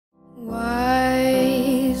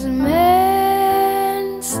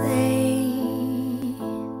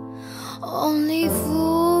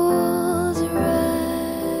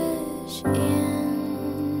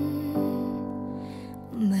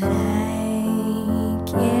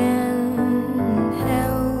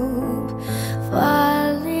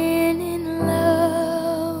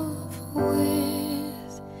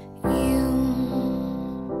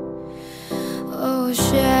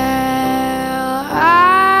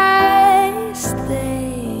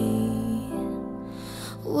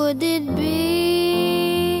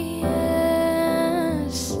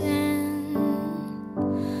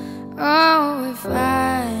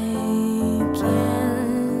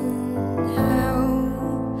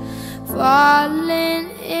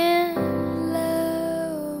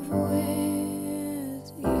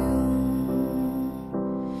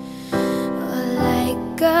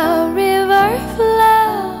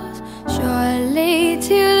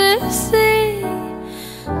see,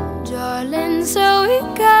 darling, so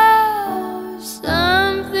it goes.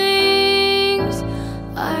 Some things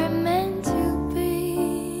are meant to be.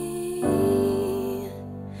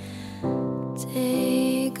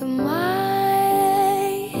 Take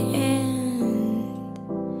my hand,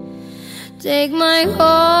 take my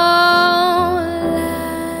whole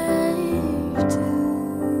life too.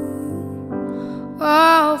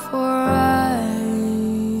 Oh, for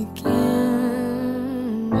I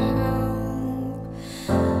can't help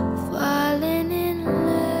falling in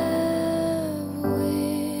love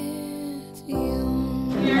with you.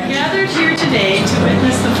 We are gathered here today to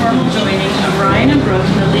witness the formal joining of Ryan and Brooke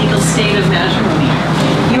in the legal state of matrimony.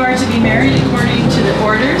 You are to be married according to the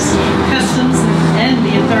orders, customs, and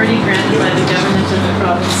the authority granted by the government of the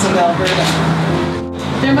province of Alberta.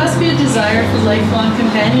 There must be a desire for lifelong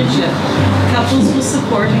companionship. Couples will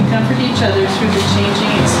support and comfort each other through the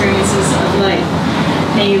changing experiences of life.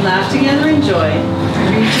 May you laugh together in joy,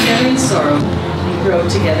 grieve together in sorrow, and grow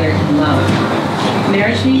together in love.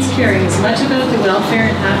 Marriage needs caring as much about the welfare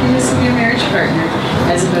and happiness of your marriage partner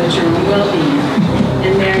as about your own well-being.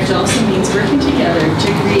 And marriage also means working together to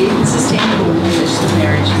create and sustain a home in which the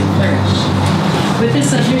marriage can flourish. With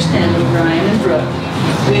this understanding, Ryan and Brooke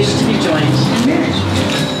wish to be joined in marriage.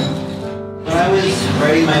 When I was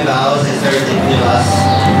writing my vows, I started thinking of us,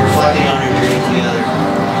 reflecting on our journey together.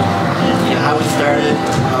 And how it started,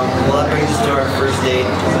 well, that brings us to our first date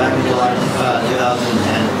back in July 2010.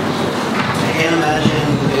 I can't imagine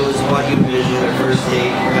it was what you envisioned our first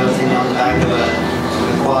date, housing on the back of a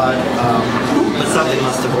quad, but something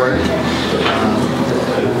must have worked.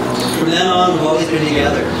 From then on, we've always been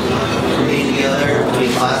together. From being together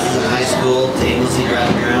between classes in high school to aimlessly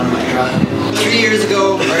driving around in my truck. 3 years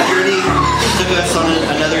ago, our journey took us on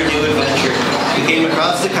another new adventure. We came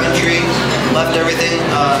across the country, left everything we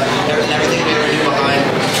ever knew behind.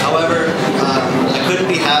 However, I couldn't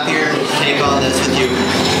be happier to take on this with you.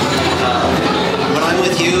 When I'm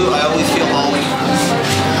with you, I always feel home.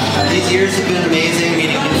 These years have been amazing,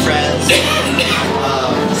 meeting new friends,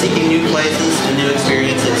 seeking new places and new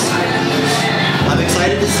experiences. I'm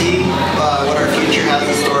excited to see what our future has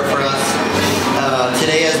in store for us.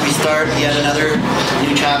 Today, as we start yet another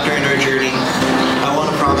new chapter in our journey, I want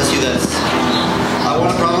to promise you this. I want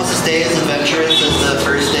to promise to stay as adventurous as the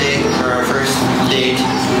first day or our first date.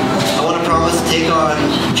 I want to promise to take on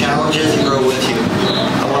challenges and grow with you.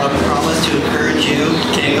 I want to promise to encourage you to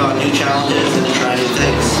take on new challenges and to try new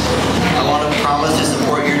things. I want to promise to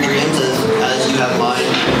support your dreams as you have mine.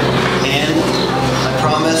 And I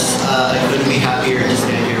promise I couldn't be happier to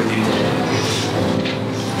stand here with you today.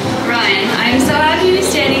 Ryan, I am so happy to be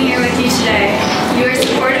standing here with you today. You are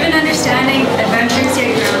supportive and understanding, adventurous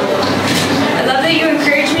yet grounded. I love that you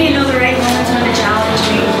encourage me and know the right moments when to challenge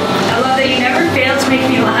me. I love that you never fail to make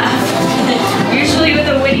me laugh, usually with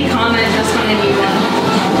a witty comment just when I need one.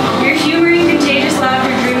 Your humor and contagious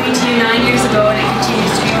laughter drew me to you 9 years ago, and it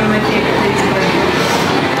continues to be one of my favorite things about you.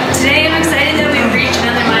 Today I'm excited that we've reached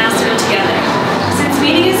another milestone together. Since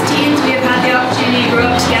meeting as teens, we have had the opportunity to grow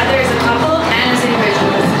up together as a couple and as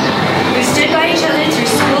individuals. We've stood by each other through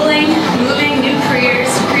schooling, moving, new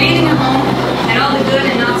careers, creating a home, and all the good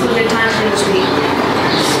and not so good times in between.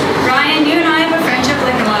 Ryan, you and I have a friendship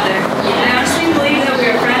like no other. I honestly believe that we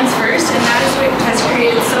are friends first, and that is what has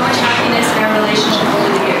created so much happiness in our relationship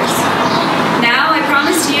over the years. Now, I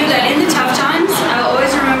promise to you that in the tough times, I will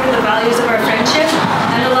always remember the values of our friendship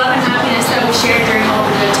and the love and happiness that we shared during all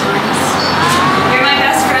the good times. You're my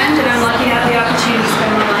best friend, and I'm lucky to have the opportunity to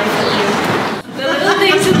spend my life with you. The little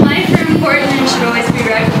things in life are important and should always be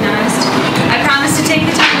recognized. I promise to take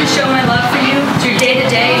the time to show my love for you through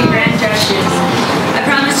day-to-day and grand gestures. I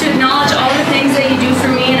promise to acknowledge all the things that you do for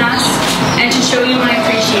me and us, and to show you my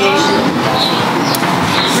appreciation.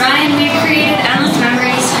 Ryan, we've created endless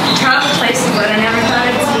memories, traveled places that I never thought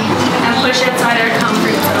I'd see, and pushed outside our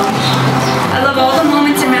comfort zone. I love all the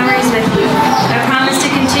moments and memories with you. I promise to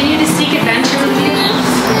continue to seek adventure with you.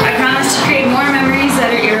 I promise to create more memories that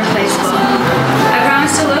are irreplaceable. I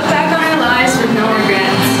promise to look back on our lives with no regrets.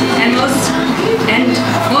 And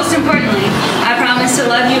most importantly, I promise to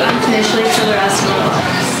love you unconditionally for the rest of our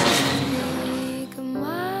lives.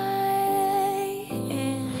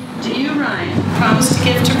 Do you, Ryan, promise to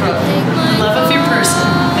give to Brooke the love of your person,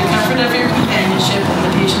 the comfort of your companionship, and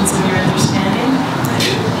the patience of your understanding? I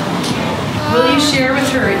do. Will you share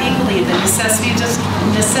with her equally the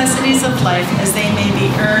necessities of life as they may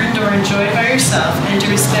be earned or enjoyed by yourself, and to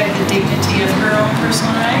respect the dignity of her own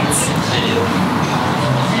personal rights? I do.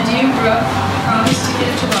 And do you, Brooke, promise to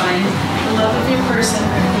give to Ryan the love of your person,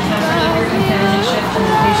 the comfort of your companionship, and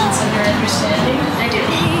the patience of your understanding? I do.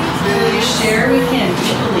 Will you share with him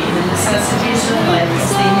equally the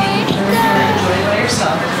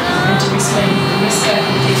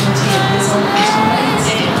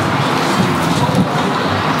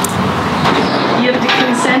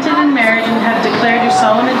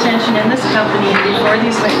company and before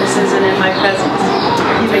these witnesses and in my presence.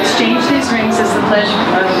 You've exchanged these rings as the pledge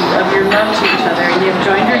of your love to each other, and you've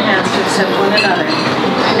joined your hands to accept one another.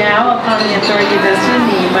 Now, upon the authority vested in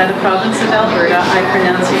me by the province of Alberta, I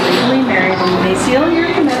pronounce you legally married, and you may seal your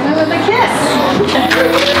commitment with a kiss.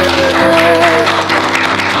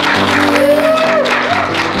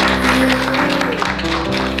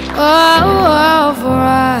 Oh, for